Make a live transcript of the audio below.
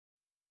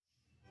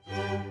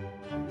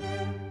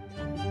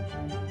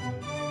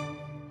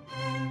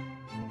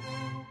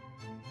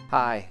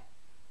Hi,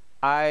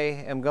 I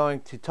am going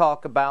to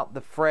talk about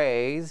the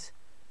phrase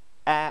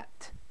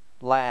at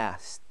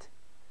last.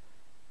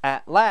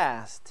 At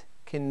last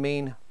can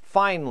mean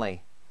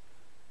finally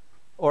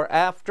or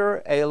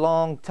after a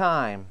long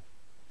time.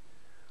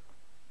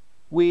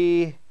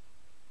 We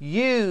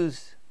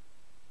use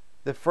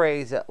the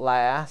phrase at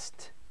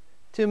last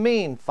to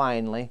mean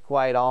finally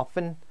quite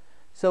often.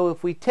 So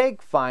if we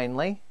take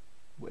finally,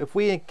 if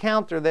we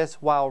encounter this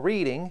while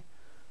reading,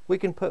 we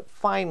can put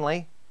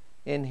finally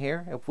in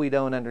here. If we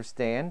don't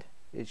understand,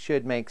 it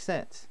should make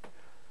sense.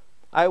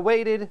 I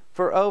waited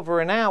for over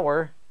an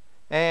hour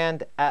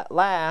and at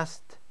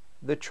last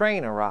the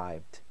train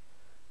arrived.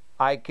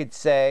 I could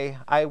say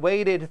I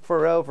waited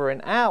for over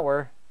an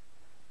hour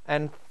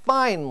and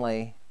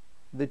finally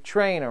the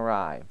train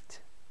arrived.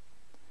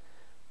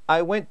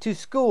 I went to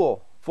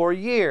school for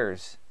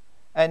years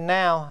and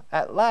now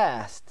at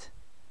last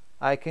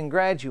I can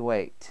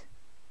graduate.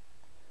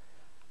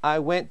 I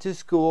went to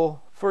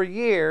school for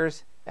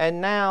years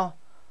and now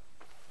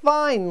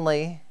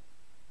finally,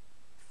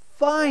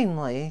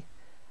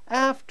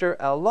 after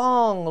a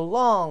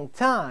long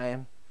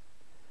time,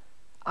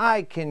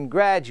 I can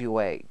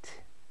graduate.